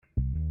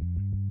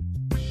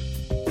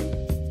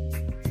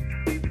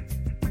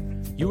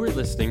You are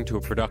listening to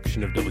a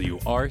production of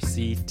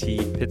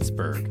WRCT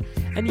Pittsburgh.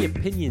 Any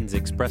opinions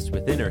expressed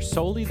within are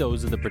solely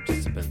those of the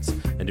participants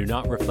and do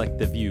not reflect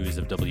the views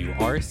of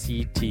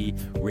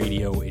WRCT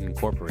Radio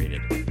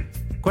Incorporated.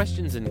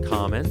 Questions and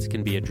comments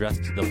can be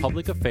addressed to the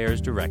Public Affairs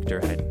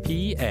Director at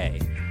pa@wrct.org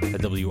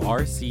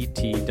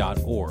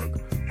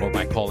or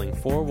by calling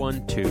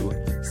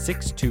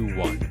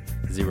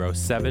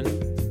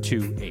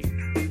 412-621-0728.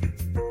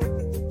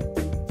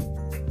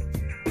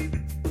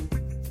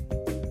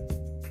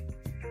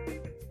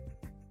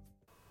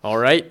 All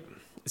right,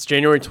 it's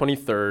January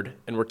 23rd,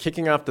 and we're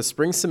kicking off the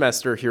spring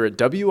semester here at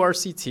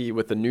WRCT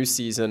with a new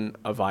season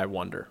of I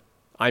Wonder.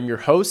 I'm your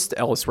host,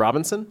 Ellis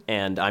Robinson.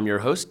 And I'm your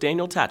host,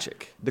 Daniel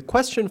Tachik. The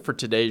question for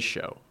today's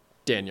show,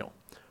 Daniel,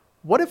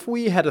 what if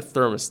we had a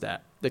thermostat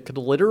that could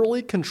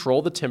literally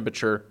control the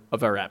temperature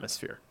of our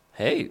atmosphere?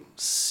 Hey,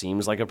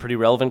 seems like a pretty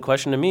relevant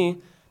question to me.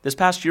 This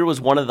past year was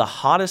one of the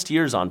hottest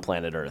years on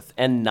planet Earth,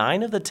 and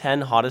 9 of the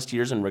 10 hottest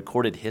years in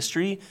recorded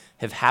history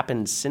have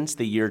happened since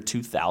the year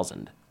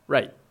 2000.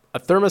 Right. A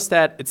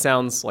thermostat, it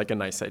sounds like a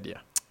nice idea.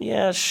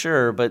 Yeah,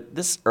 sure, but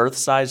this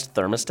Earth-sized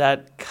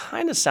thermostat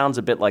kind of sounds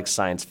a bit like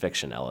science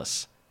fiction,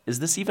 Ellis. Is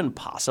this even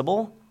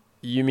possible?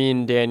 You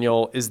mean,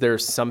 Daniel, is there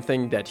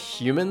something that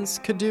humans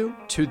could do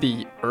to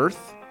the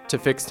Earth to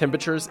fix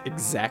temperatures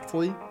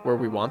exactly where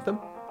we want them?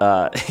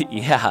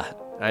 Yeah.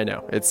 I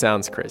know, it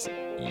sounds crazy.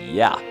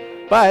 Yeah.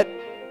 But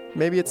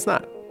maybe it's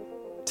not.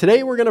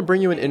 Today we're going to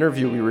bring you an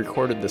interview we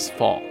recorded this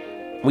fall.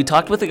 We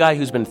talked with a guy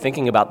who's been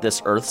thinking about this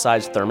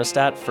Earth-sized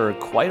thermostat for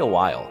quite a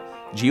while.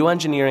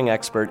 Geoengineering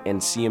expert and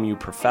CMU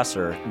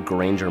professor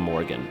Granger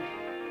Morgan.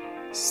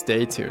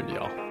 Stay tuned,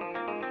 y'all.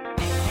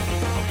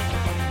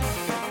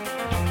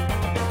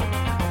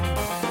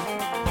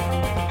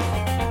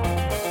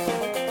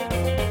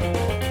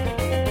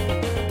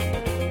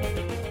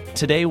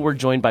 Today, we're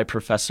joined by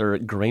Professor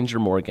Granger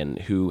Morgan,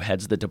 who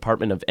heads the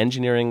Department of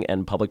Engineering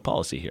and Public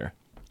Policy here.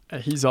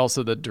 He's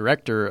also the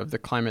director of the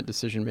Climate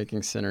Decision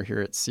Making Center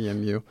here at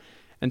CMU.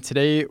 And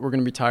today, we're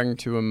going to be talking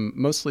to him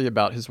mostly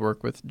about his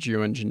work with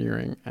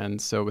geoengineering. And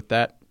so with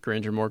that,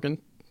 Granger Morgan,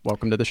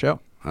 welcome to the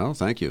show. Well,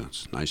 thank you.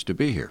 It's nice to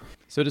be here.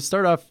 So to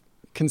start off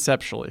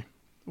conceptually,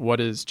 what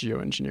is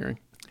geoengineering?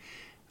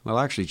 Well,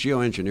 actually,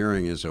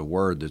 geoengineering is a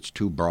word that's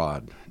too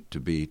broad to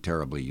be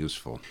terribly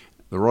useful.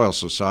 The Royal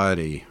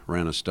Society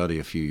ran a study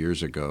a few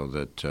years ago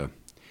that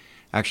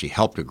actually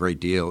helped a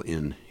great deal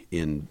in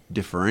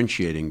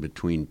differentiating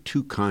between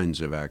two kinds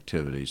of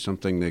activities,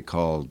 something they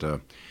called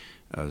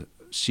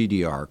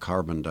CDR,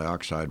 carbon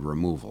dioxide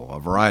removal, a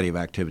variety of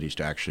activities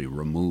to actually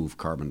remove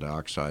carbon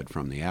dioxide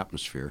from the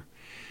atmosphere,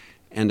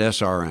 and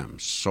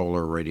SRM,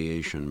 solar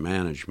radiation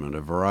management,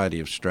 a variety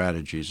of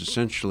strategies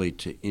essentially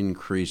to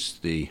increase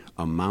the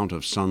amount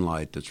of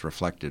sunlight that's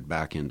reflected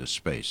back into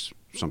space,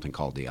 something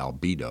called the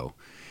albedo.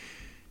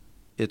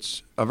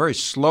 It's a very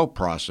slow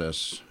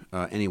process,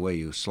 any way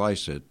you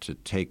slice it, to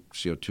take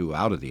CO2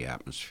 out of the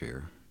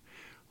atmosphere.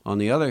 On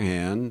the other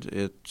hand,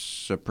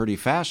 it's a pretty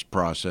fast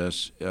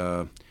process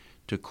to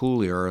cool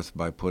the Earth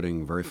by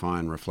putting very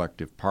fine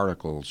reflective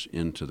particles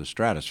into the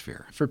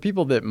stratosphere. For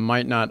people that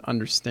might not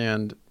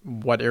understand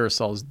what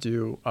aerosols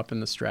do up in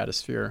the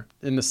stratosphere,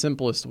 in the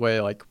simplest way,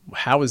 like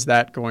how is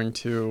that going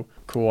to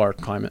cool our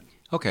climate?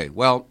 Okay,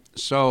 well,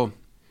 so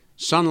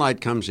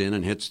sunlight comes in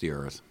and hits the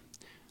Earth.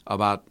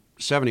 About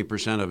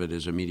 70% of it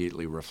is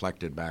immediately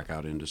reflected back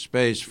out into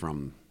space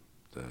from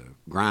the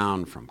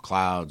ground, from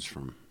clouds,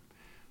 from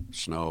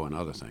snow and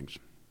other things.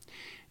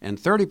 And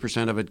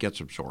 30% of it gets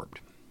absorbed.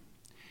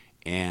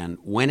 And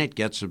when it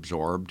gets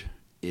absorbed,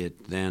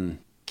 it then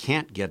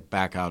can't get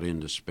back out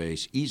into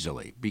space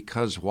easily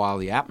because while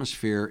the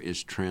atmosphere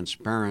is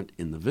transparent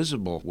in the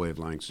visible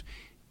wavelengths,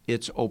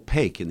 it's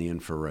opaque in the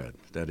infrared,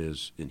 that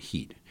is, in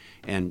heat.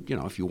 And,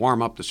 if you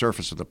warm up the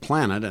surface of the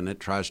planet and it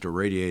tries to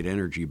radiate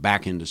energy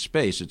back into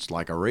space, it's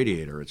like a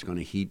radiator. It's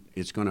going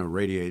to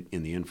radiate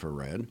in the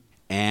infrared,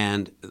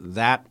 and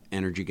that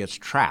energy gets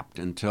trapped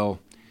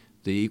until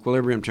the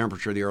equilibrium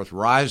temperature of the Earth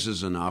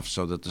rises enough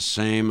so that the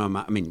same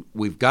amount,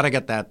 we've got to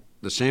get the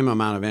same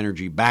amount of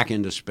energy back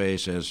into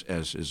space as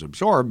is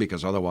absorbed,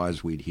 because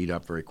otherwise we'd heat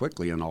up very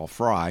quickly and all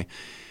fry.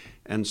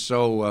 And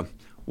so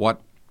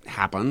what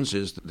happens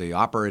is that the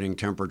operating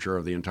temperature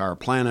of the entire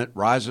planet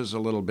rises a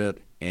little bit,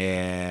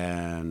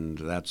 and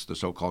that's the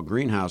so-called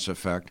greenhouse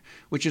effect,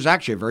 which is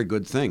actually a very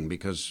good thing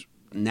because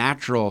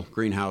natural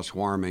greenhouse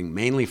warming,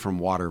 mainly from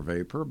water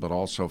vapor, but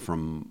also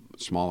from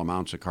small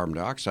amounts of carbon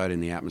dioxide in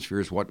the atmosphere,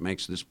 is what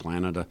makes this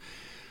planet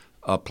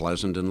a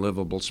pleasant and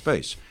livable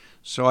space.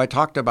 So I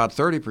talked about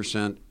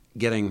 30%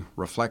 getting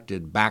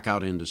reflected back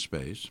out into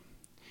space.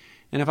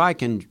 And if I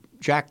can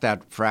jack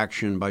that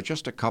fraction by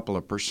just a couple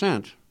of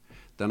percent,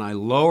 then I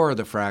lower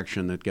the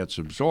fraction that gets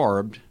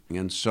absorbed.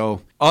 And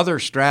so other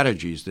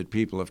strategies that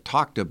people have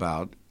talked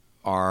about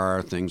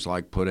are things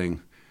like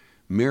putting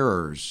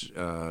mirrors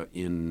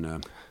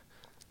in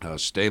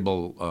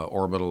stable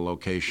orbital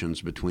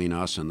locations between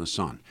us and the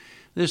sun.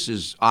 This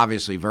is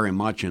obviously very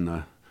much in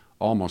the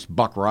almost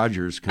Buck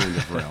Rogers kind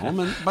of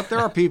realm, but there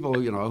are people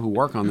who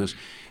work on this.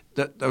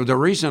 the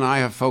reason I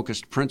have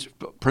focused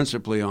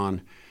principally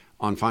on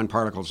fine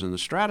particles in the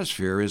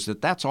stratosphere is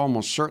that that's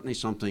almost certainly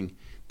something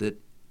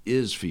that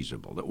is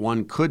feasible, that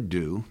one could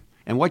do.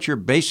 And what you're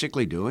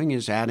basically doing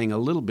is adding a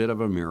little bit of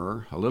a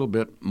mirror, a little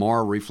bit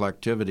more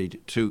reflectivity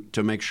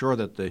to make sure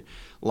that the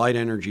light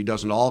energy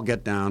doesn't all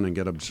get down and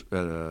get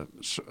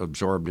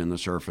absorbed in the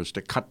surface,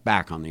 to cut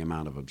back on the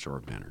amount of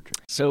absorbed energy.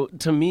 So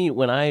to me,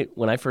 when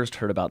I first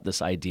heard about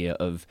this idea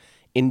of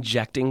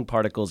injecting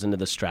particles into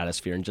the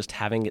stratosphere and just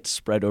having it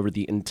spread over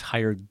the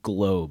entire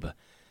globe,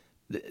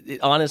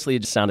 honestly,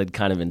 it sounded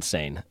kind of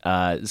insane.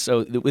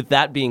 So with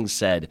that being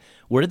said,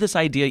 where did this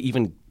idea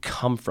even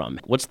come from?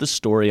 What's the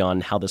story on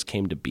how this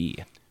came to be?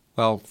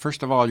 Well,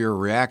 first of all, your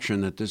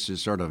reaction that this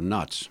is sort of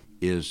nuts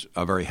is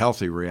a very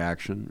healthy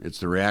reaction. It's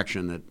the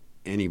reaction that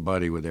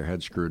anybody with their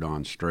head screwed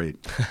on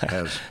straight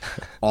has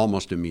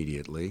almost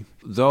immediately.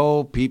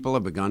 Though people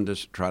have begun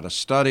to try to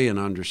study and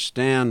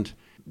understand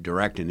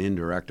direct and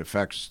indirect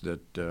effects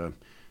that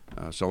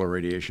solar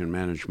radiation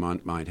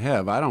management might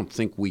have, I don't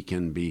think we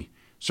can be,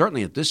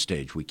 certainly at this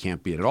stage, we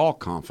can't be at all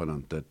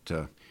confident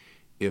that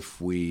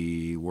if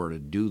we were to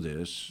do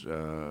this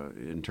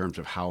in terms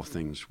of how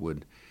things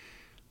would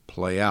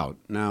play out.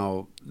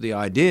 Now, the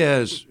idea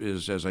is,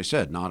 as I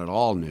said, not at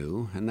all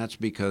new, and that's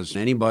because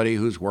anybody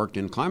who's worked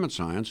in climate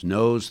science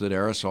knows that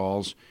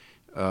aerosols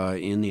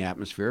in the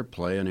atmosphere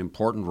play an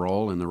important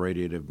role in the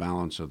radiative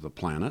balance of the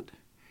planet.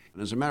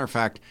 And as a matter of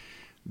fact,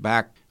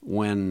 back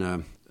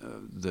when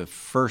the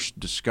first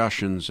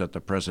discussions at the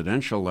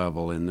presidential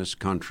level in this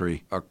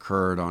country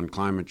occurred on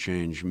climate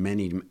change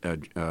many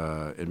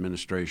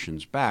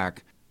administrations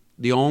back,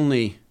 the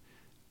only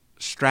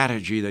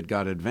strategy that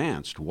got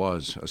advanced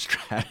was a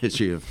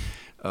strategy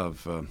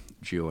of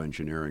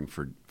geoengineering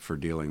for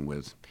dealing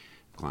with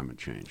climate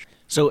change.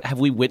 So have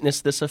we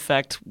witnessed this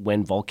effect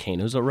when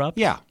volcanoes erupt?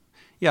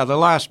 Yeah, the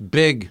last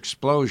big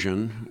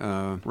explosion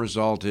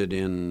resulted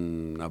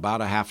in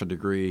about a 0.5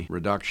 degree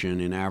reduction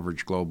in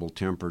average global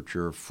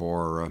temperature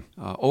for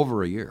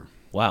over a year.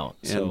 Wow.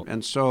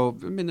 And so,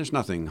 I mean, there's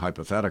nothing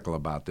hypothetical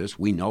about this.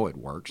 We know it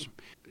works.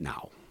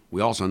 Now,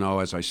 we also know,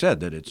 as I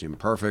said, that it's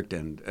imperfect.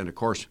 And of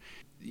course,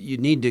 you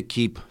need to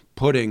keep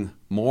putting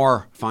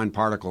more fine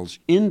particles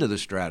into the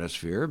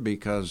stratosphere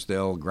because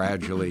they'll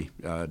gradually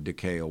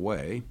decay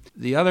away.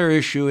 The other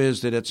issue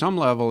is that at some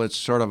level, it's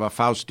sort of a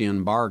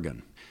Faustian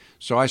bargain.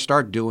 So I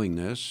start doing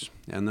this,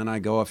 and then I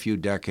go a few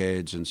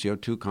decades, and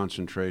CO2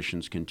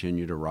 concentrations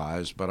continue to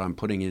rise, but I'm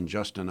putting in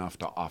just enough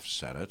to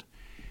offset it.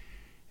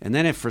 And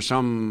then if for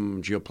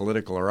some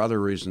geopolitical or other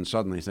reason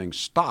suddenly things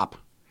stop,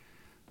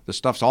 the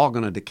stuff's all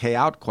going to decay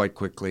out quite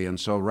quickly. And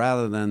so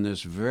rather than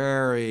this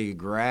very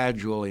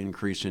gradual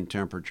increase in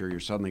temperature,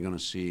 you're suddenly going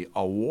to see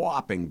a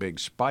whopping big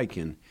spike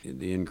in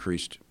the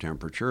increased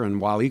temperature.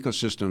 And while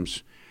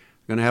ecosystems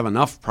are going to have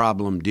enough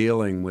problem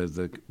dealing with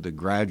the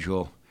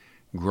gradual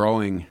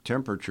growing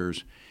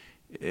temperatures,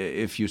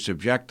 if you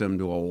subject them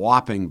to a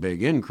whopping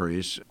big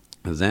increase,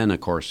 then,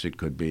 of course, it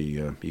could be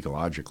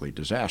ecologically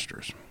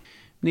disastrous.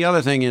 And the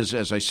other thing is,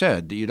 as I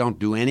said, you don't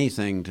do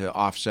anything to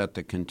offset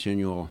the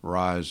continual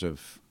rise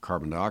of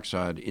carbon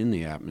dioxide in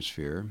the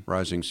atmosphere,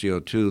 rising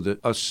CO2,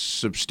 a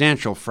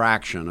substantial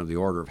fraction of the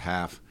order of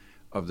half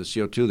of the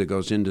CO2 that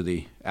goes into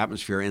the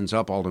atmosphere ends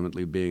up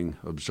ultimately being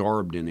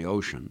absorbed in the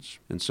oceans.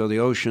 And so the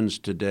oceans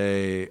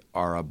today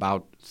are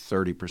about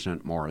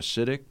 30% more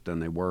acidic than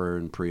they were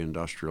in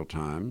pre-industrial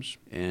times.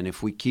 And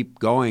if we keep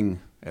going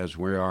as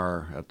we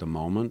are at the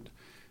moment,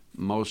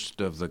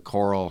 most of the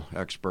coral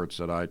experts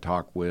that I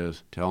talk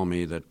with tell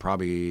me that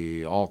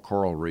probably all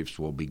coral reefs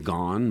will be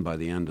gone by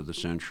the end of the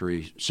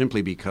century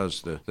simply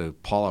because the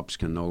polyps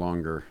can no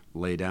longer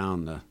lay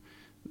down the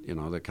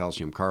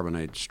calcium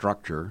carbonate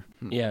structure.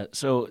 Yeah,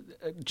 so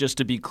just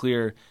to be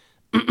clear,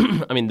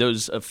 I mean,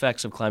 those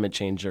effects of climate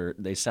change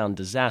they sound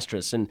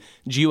disastrous, and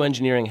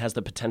geoengineering has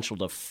the potential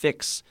to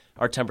fix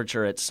our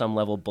temperature at some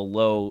level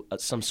below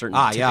some certain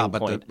tipping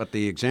point. But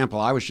the example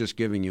I was just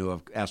giving you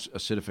of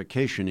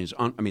acidification is,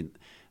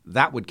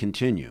 that would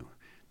continue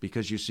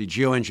because you see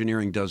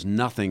geoengineering does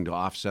nothing to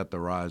offset the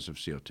rise of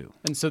CO2.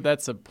 And so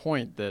that's a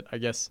point that I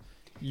guess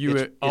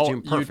you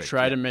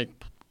try to make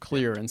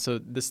clear. And so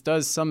this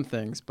does some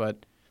things,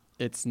 but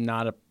it's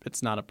not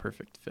a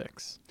perfect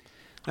fix.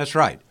 That's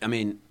right. I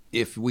mean,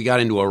 if we got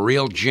into a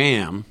real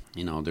jam,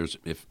 if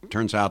it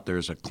turns out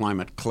there's a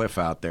climate cliff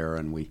out there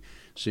and we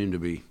seem to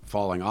be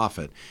falling off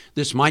it,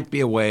 this might be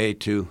a way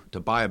to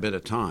buy a bit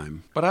of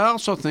time. But I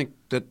also think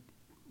that,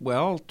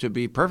 well, to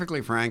be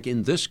perfectly frank,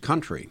 in this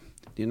country,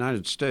 the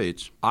United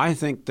States, I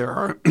think there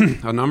are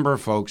a number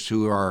of folks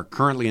who are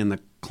currently in the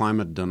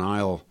climate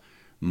denial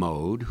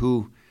mode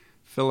who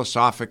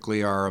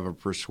philosophically are of a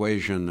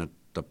persuasion that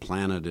the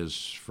planet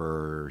is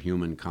for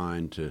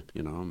humankind to,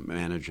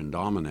 manage and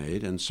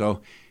dominate. And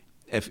so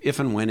if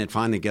and when it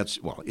finally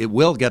it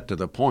will get to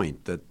the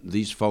point that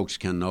these folks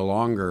can no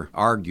longer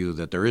argue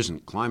that there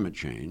isn't climate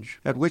change,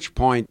 at which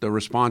point the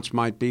response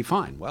might be,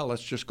 fine, well,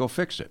 let's just go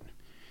fix it.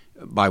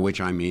 By which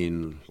I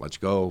mean, let's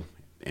go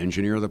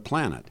engineer the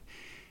planet.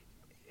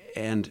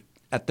 And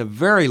at the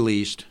very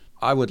least,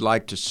 I would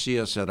like to see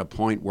us at a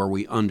point where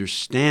we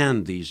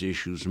understand these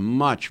issues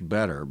much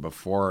better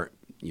before,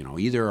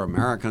 either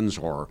Americans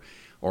or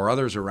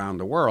others around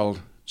the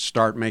world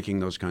start making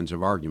those kinds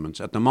of arguments.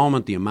 At the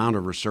moment, the amount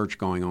of research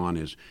going on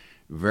is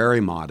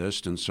very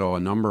modest, and so a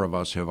number of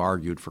us have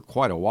argued for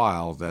quite a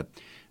while that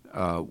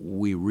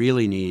we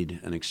really need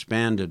an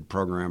expanded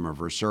program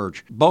of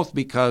research, both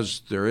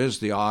because there's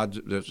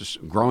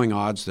growing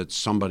odds that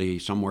somebody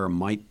somewhere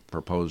might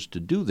propose to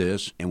do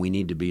this, and we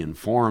need to be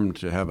informed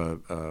to have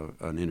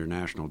an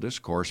international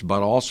discourse,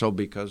 but also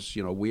because,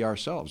 we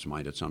ourselves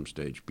might at some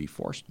stage be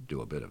forced to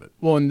do a bit of it.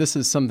 Well, and this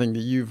is something that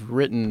you've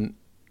written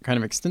kind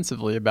of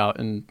extensively about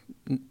in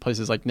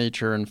places like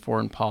Nature and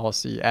Foreign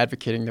Policy,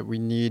 advocating that we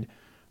need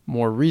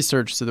more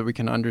research so that we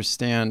can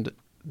understand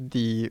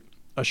the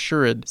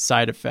assured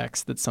side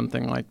effects that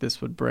something like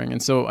this would bring.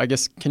 And so I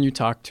guess, can you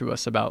talk to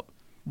us about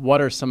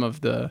what are some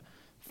of the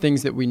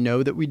things that we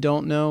know that we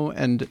don't know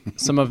and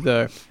some of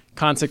the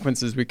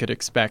consequences we could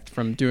expect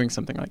from doing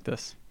something like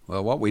this?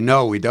 Well, what we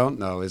know we don't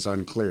know is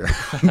unclear.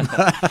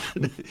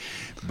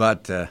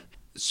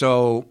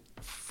 So,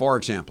 for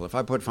example, if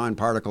I put fine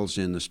particles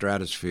in the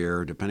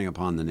stratosphere, depending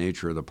upon the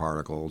nature of the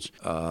particles,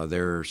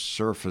 their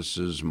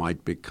surfaces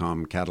might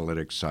become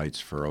catalytic sites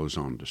for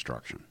ozone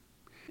destruction.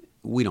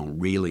 We don't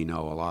really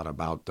know a lot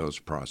about those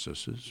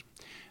processes.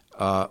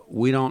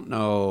 We don't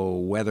know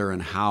whether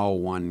and how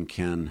one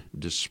can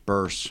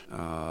disperse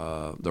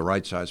the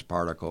right-sized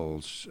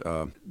particles.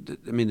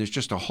 There's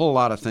just a whole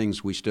lot of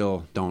things we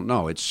still don't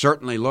know. It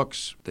certainly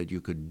looks that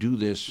you could do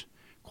this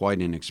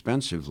quite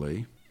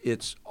inexpensively.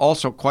 It's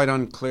also quite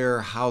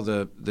unclear how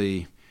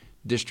the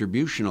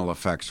distributional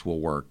effects will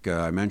work.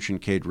 I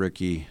mentioned Kate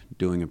Rickey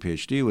doing a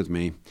PhD with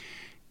me.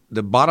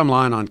 The bottom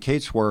line on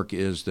Kate's work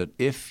is that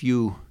if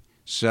you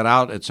set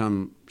out at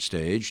some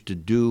stage to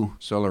do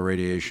solar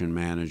radiation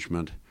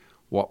management,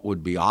 what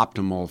would be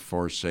optimal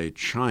for, say,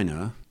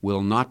 China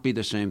will not be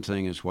the same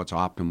thing as what's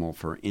optimal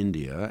for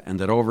India, and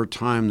that over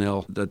time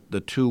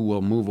the two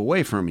will move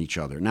away from each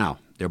other. Now,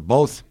 they're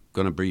both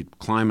going to be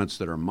climates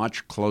that are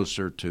much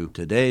closer to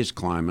today's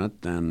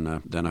climate than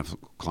a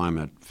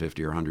climate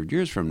 50 or 100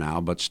 years from now,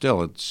 but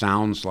still it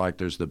sounds like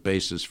there's the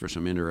basis for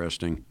some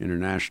interesting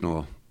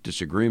international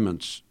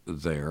disagreements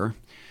there.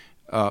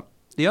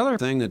 The other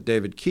thing that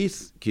David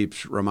Keith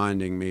keeps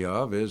reminding me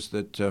of is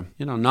that,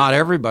 not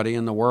everybody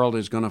in the world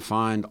is going to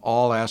find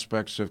all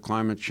aspects of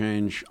climate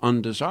change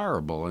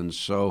undesirable. And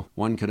so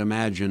one could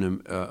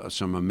imagine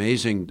some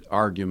amazing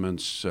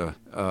arguments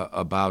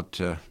about,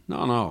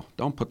 no,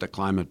 don't put the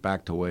climate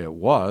back the way it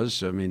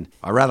was.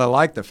 I rather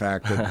like the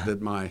fact that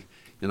my,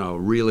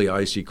 really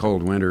icy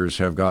cold winters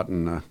have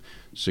gotten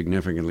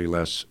significantly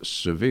less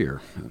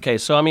severe. Okay,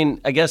 so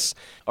I guess,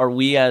 are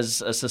we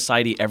as a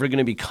society ever going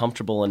to be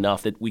comfortable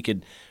enough that we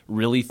could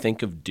really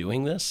think of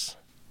doing this?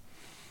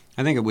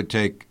 I think it would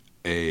take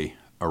a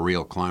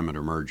real climate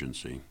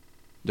emergency.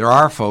 There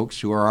are folks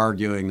who are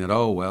arguing that,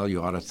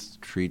 you ought to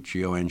treat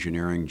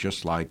geoengineering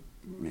just like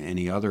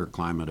any other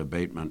climate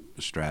abatement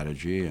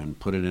strategy and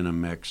put it in a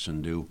mix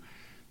and do,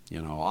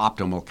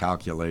 optimal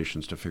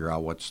calculations to figure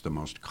out what's the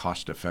most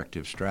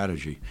cost-effective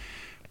strategy.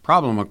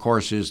 Problem, of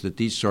course, is that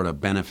these sort of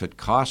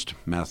benefit-cost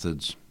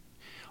methods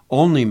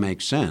only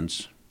make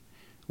sense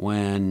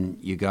when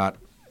you got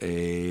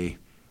a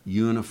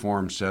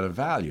uniform set of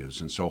values.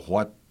 And so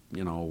what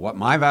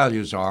my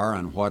values are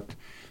and what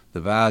the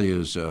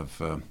values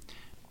of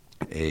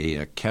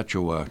a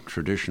Quechua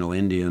traditional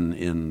Indian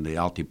in the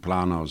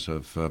altiplanos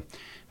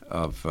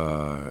of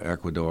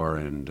Ecuador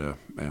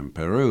and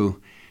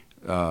Peru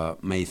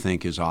may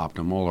think is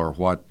optimal, or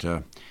what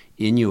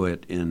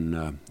Inuit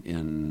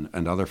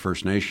and other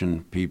First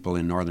Nation people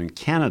in northern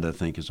Canada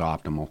think is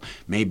optimal,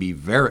 may be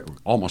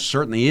almost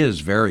certainly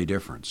is very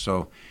different.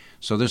 So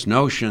this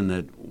notion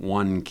that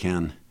one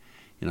can,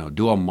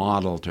 do a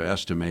model to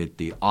estimate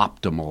the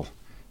optimal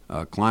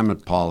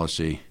climate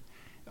policy,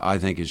 I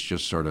think is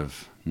just sort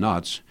of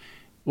nuts.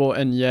 Well,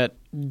 and yet,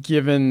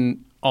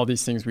 given all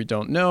these things we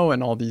don't know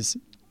and all these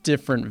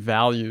different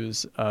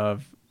values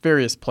of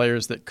various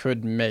players that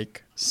could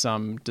make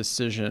some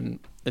decision,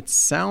 it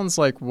sounds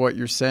like what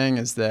you're saying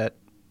is that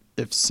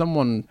if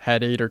someone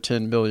had $8 or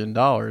 $10 billion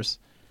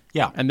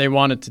and they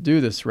wanted to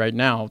do this right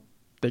now,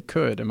 they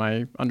could. Am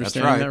I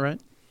understanding that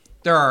right?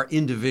 There are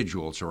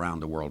individuals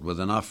around the world with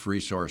enough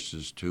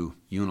resources to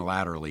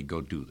unilaterally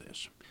go do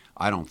this.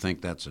 I don't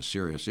think that's a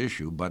serious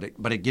issue, but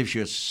it gives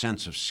you a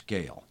sense of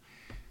scale.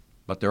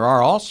 But there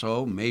are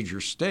also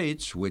major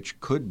states which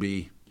could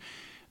be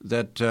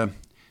that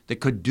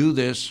could do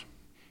this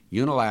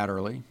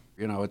unilaterally.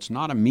 It's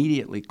not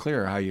immediately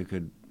clear how you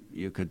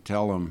could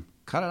tell them,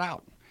 cut it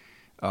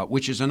out,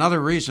 which is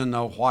another reason,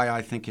 though, why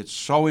I think it's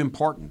so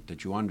important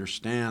that you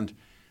understand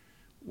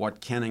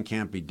what can and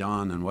can't be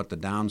done and what the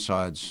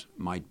downsides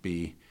might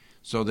be,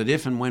 so that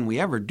if and when we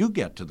ever do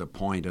get to the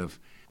point of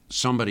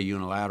somebody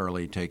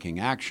unilaterally taking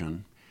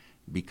action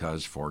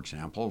because, for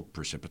example,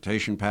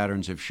 precipitation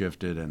patterns have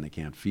shifted and they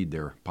can't feed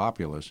their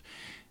populace,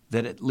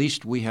 that at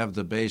least we have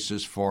the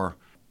basis for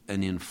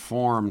an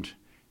informed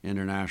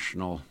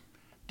international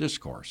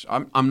discourse.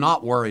 I'm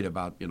not worried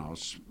about,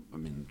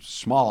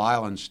 small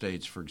island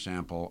states, for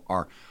example,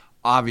 are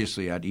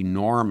obviously at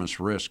enormous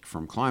risk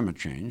from climate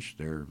change.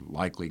 They're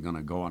likely going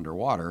to go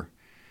underwater.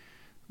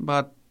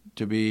 But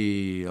to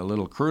be a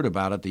little crude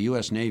about it, the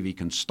U.S. Navy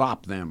can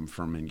stop them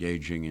from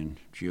engaging in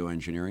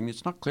geoengineering.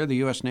 It's not clear the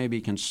U.S.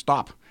 Navy can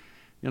stop,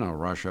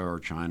 Russia or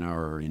China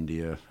or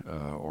India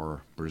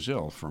or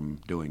Brazil from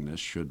doing this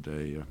should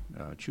they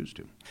choose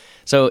to.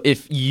 So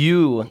if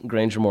you,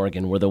 Granger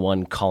Morgan, were the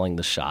one calling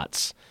the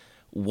shots,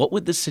 what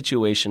would the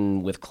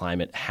situation with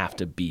climate have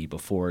to be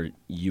before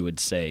you would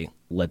say,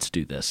 let's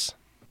do this?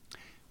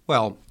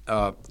 Well,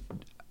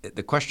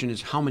 the question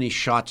is, how many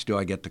shots do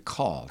I get to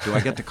call? Do I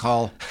get to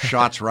call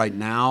shots right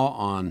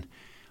now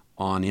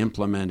on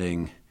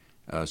implementing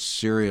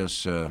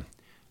serious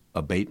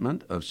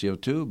abatement of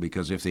CO2?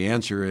 Because if the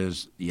answer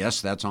is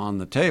yes, that's on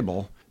the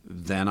table,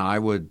 then I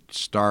would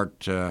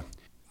start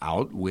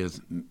out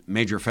with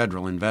major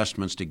federal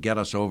investments to get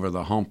us over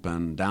the hump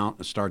and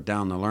start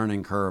down the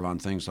learning curve on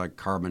things like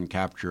carbon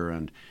capture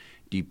and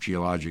deep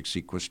geologic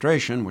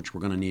sequestration, which we're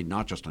going to need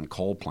not just on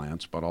coal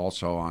plants but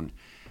also on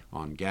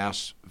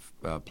gas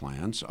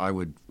plants. I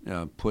would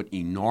put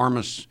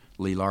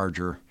enormously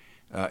larger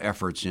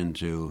efforts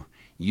into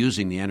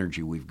using the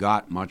energy we've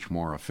got much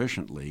more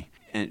efficiently.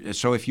 And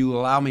so if you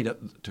allow me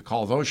to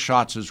call those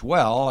shots as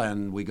well,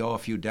 and we go a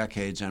few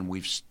decades and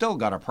we've still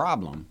got a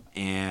problem,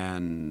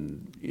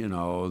 and,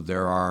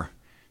 there are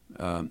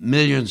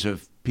millions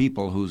of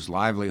people whose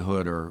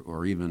livelihood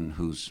or even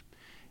whose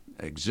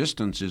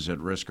existence is at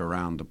risk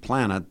around the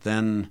planet,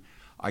 then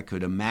I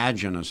could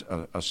imagine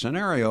a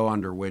scenario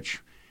under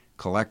which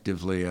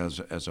collectively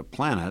as a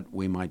planet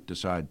we might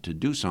decide to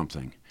do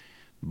something.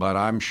 But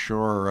I'm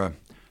sure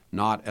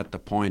not at the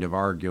point of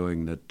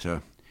arguing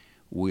that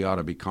we ought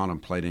to be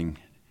contemplating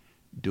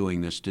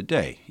doing this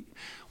today.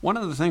 One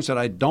of the things that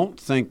I don't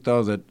think,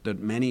 though, that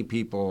many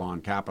people on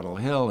Capitol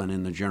Hill and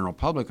in the general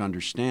public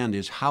understand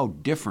is how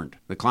different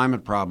the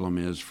climate problem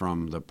is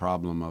from the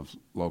problem of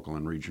local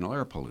and regional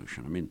air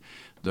pollution. I mean,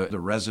 the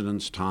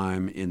residence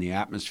time in the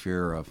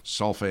atmosphere of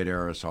sulfate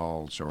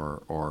aerosols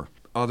or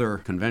other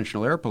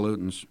conventional air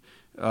pollutants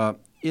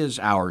is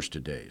hours to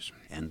days.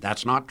 And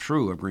that's not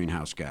true of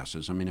greenhouse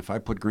gases. I mean, if I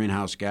put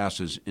greenhouse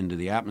gases into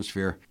the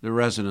atmosphere, the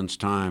residence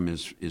time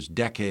is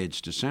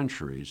decades to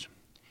centuries.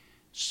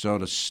 So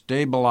to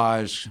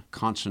stabilize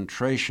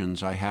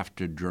concentrations, I have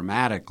to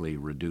dramatically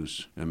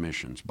reduce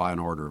emissions by an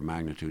order of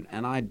magnitude.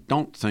 And I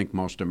don't think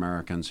most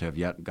Americans have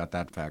yet got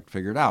that fact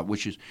figured out,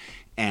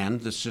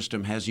 and the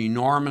system has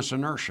enormous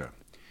inertia.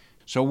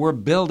 So we're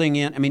building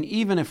in,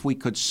 even if we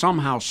could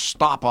somehow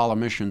stop all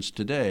emissions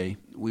today,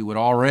 we would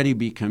already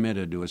be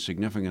committed to a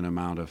significant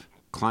amount of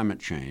climate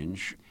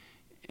change.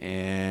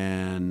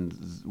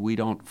 And we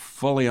don't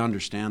fully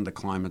understand the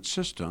climate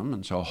system.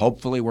 And so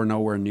hopefully we're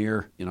nowhere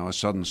near, a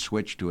sudden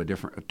switch to a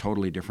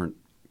totally different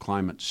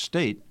climate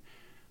state.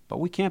 But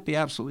we can't be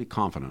absolutely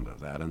confident of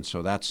that. And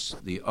so that's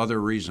the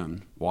other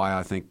reason why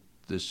I think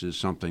this is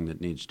something that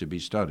needs to be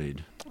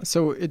studied.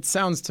 So it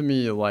sounds to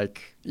me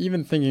like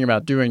even thinking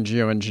about doing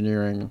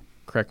geoengineering,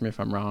 correct me if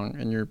I'm wrong,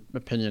 in your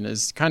opinion,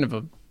 is kind of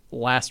a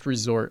last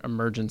resort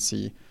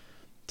emergency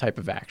type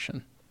of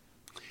action.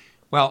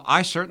 Well,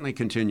 I certainly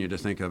continue to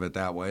think of it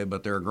that way,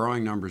 but there are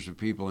growing numbers of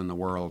people in the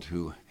world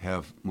who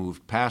have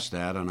moved past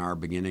that and are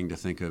beginning to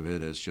think of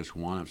it as just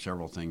one of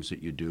several things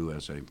that you do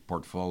as a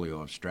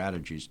portfolio of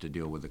strategies to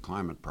deal with the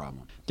climate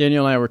problem.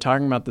 Daniel and I were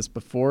talking about this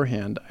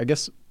beforehand. I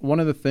guess one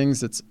of the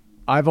things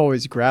I've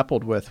always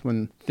grappled with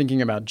when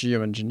thinking about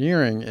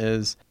geoengineering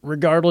is,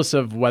 regardless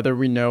of whether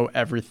we know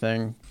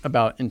everything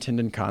about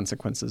intended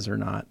consequences or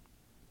not,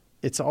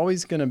 it's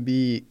always going to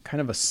be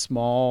kind of a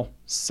small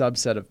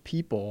subset of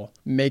people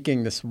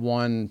making this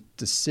one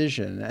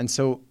decision. And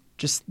so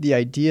just the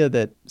idea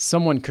that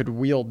someone could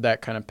wield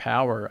that kind of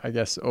power, I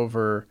guess,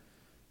 over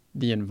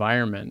the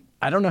environment,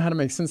 I don't know how to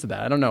make sense of that.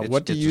 I don't know.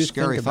 What do you think about it? It's a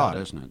scary thought,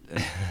 isn't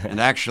it? And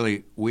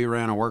actually, we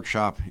ran a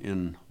workshop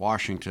in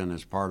Washington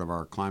as part of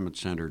our climate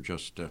center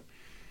just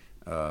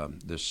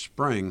this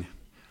spring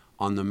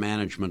on the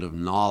management of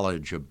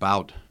knowledge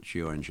about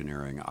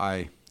geoengineering.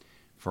 I,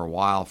 for a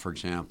while, for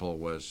example,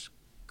 was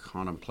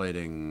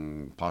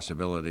contemplating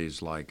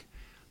possibilities like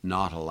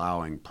not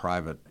allowing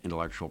private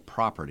intellectual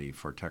property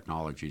for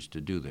technologies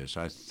to do this.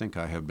 I think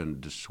I have been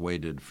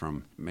dissuaded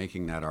from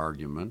making that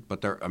argument,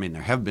 but there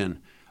have been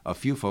a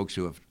few folks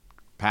who have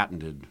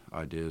patented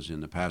ideas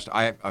in the past.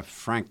 I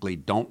frankly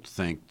don't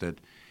think that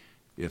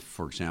if,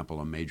 for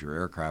example, a major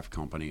aircraft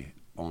company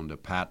owned a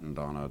patent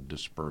on a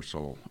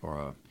dispersal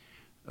or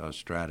a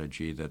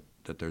strategy that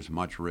there's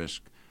much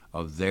risk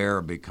of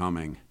their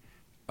becoming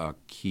a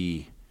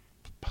key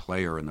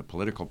player in the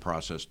political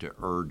process to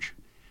urge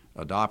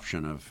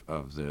adoption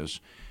of this.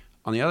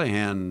 On the other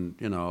hand,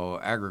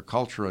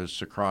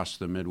 agriculturists across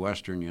the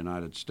Midwestern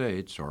United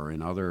States or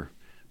in other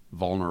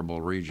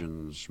vulnerable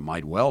regions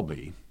might well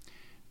be.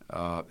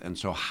 And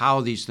so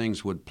how these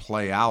things would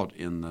play out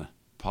in the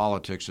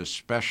politics,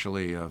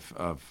 especially of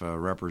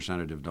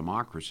representative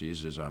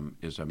democracies, is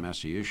a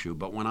messy issue.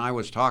 But when I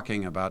was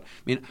talking about,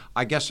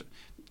 I guess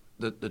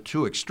the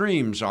two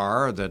extremes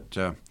are that,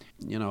 a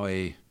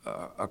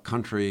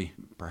country,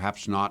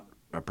 perhaps not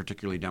a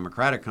particularly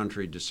democratic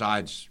country,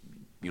 decides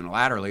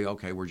unilaterally,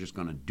 okay, we're just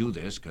going to do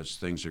this because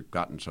things have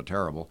gotten so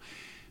terrible.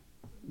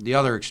 The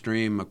other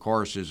extreme, of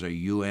course, is a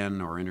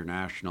UN or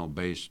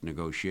international-based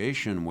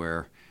negotiation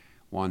where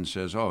one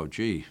says, oh,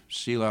 gee,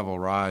 sea level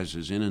rise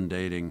is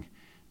inundating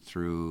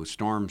through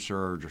storm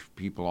surge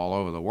people all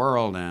over the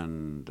world,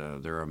 and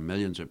there are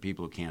millions of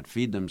people who can't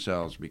feed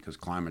themselves because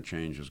climate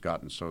change has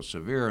gotten so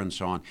severe and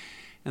so on.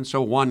 And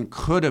so one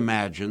could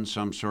imagine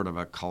some sort of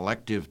a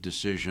collective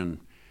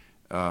decision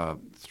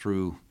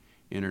through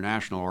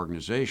international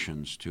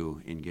organizations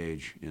to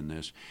engage in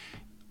this.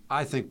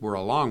 I think we're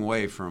a long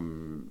way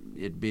from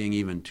it being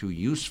even too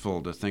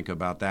useful to think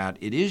about that.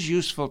 It is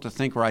useful to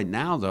think right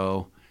now,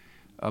 though,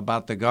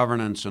 about the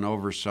governance and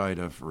oversight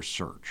of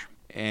research.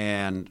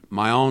 And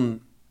my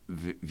own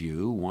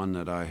view, one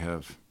that I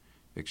have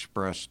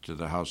expressed to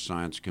the House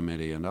Science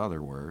Committee and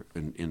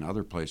in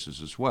other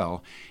places as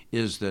well,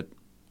 is that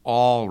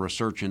all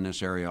research in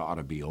this area ought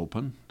to be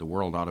open. The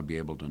world ought to be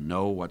able to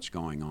know what's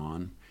going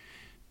on,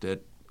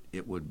 that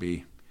it would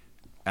be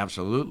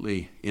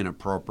absolutely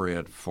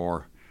inappropriate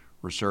for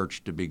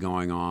research to be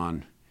going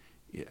on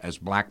as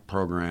black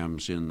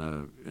programs in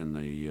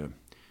the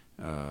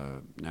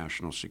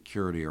national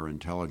security or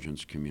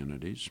intelligence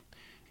communities,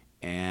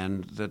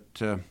 and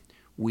that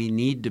we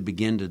need to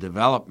begin to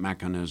develop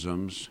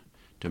mechanisms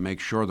to make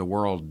sure the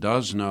world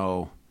does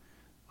know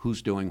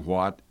who's doing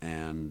what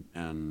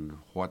and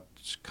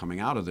what's coming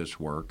out of this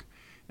work.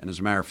 And as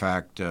a matter of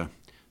fact,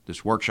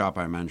 this workshop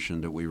I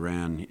mentioned that we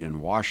ran in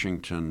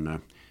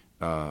Washington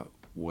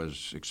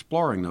was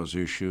exploring those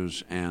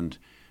issues, and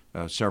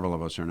several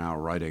of us are now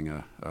writing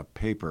a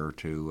paper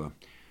to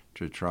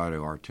try to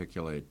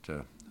articulate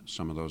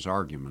some of those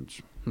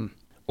arguments.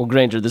 Well,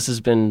 Granger, this has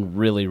been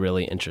really,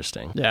 really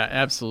interesting. Yeah,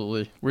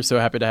 absolutely. We're so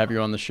happy to have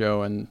you on the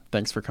show, and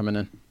thanks for coming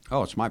in.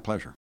 Oh, it's my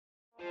pleasure.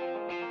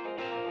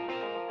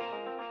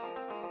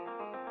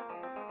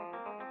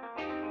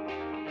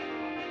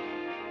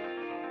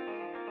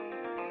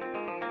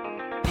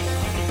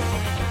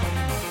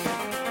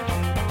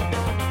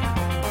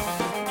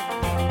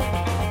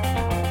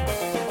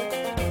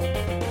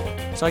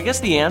 So I guess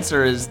the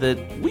answer is that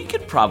we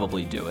could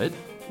probably do it.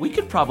 We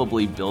could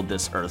probably build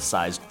this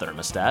Earth-sized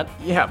thermostat.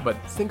 Yeah, but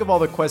think of all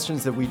the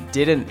questions that we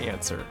didn't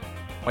answer.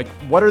 Like,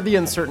 what are the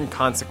uncertain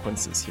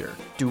consequences here?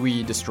 Do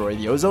we destroy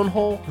the ozone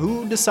hole?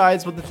 Who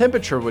decides what the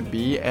temperature would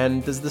be?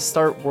 And does this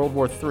start World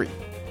War III?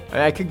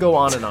 I could go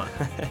on and on.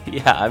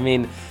 Yeah, I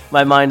mean,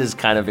 my mind is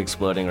kind of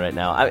exploding right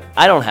now.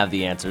 I don't have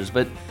the answers,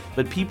 but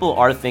people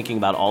are thinking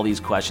about all these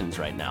questions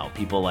right now.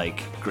 People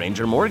like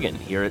Granger Morgan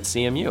here at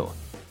CMU.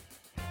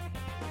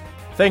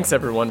 Thanks,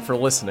 everyone, for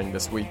listening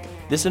this week.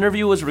 This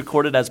interview was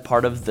recorded as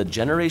part of the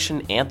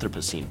Generation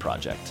Anthropocene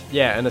project.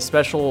 Yeah, and a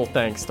special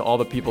thanks to all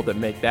the people that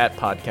make that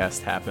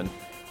podcast happen.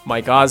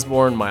 Mike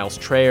Osborne, Miles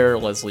Trayer,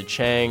 Leslie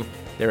Chang.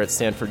 They're at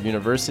Stanford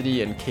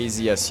University and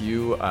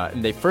KZSU,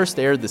 and they first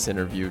aired this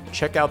interview.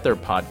 Check out their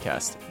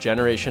podcast,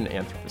 Generation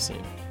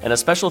Anthropocene. And a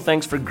special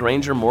thanks for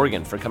Granger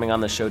Morgan for coming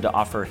on the show to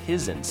offer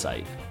his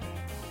insight.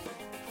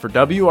 For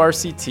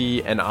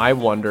WRCT and I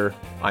Wonder,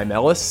 I'm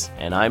Ellis.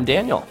 And I'm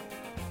Daniel.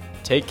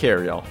 Take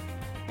care, y'all.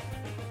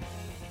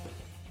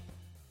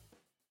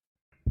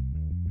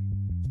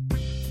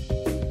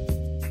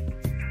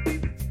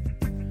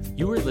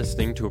 You are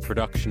listening to a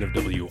production of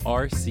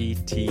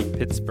WRCT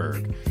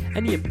Pittsburgh.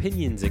 Any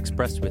opinions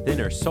expressed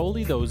within are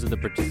solely those of the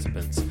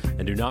participants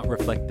and do not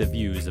reflect the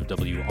views of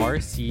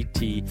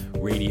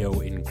WRCT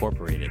Radio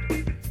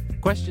Incorporated.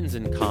 Questions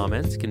and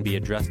comments can be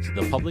addressed to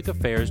the Public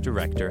Affairs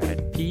Director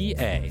at pa@wrct.org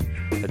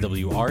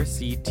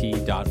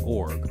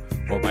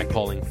or by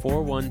calling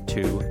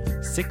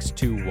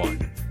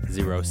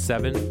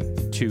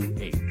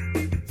 412-621-0728.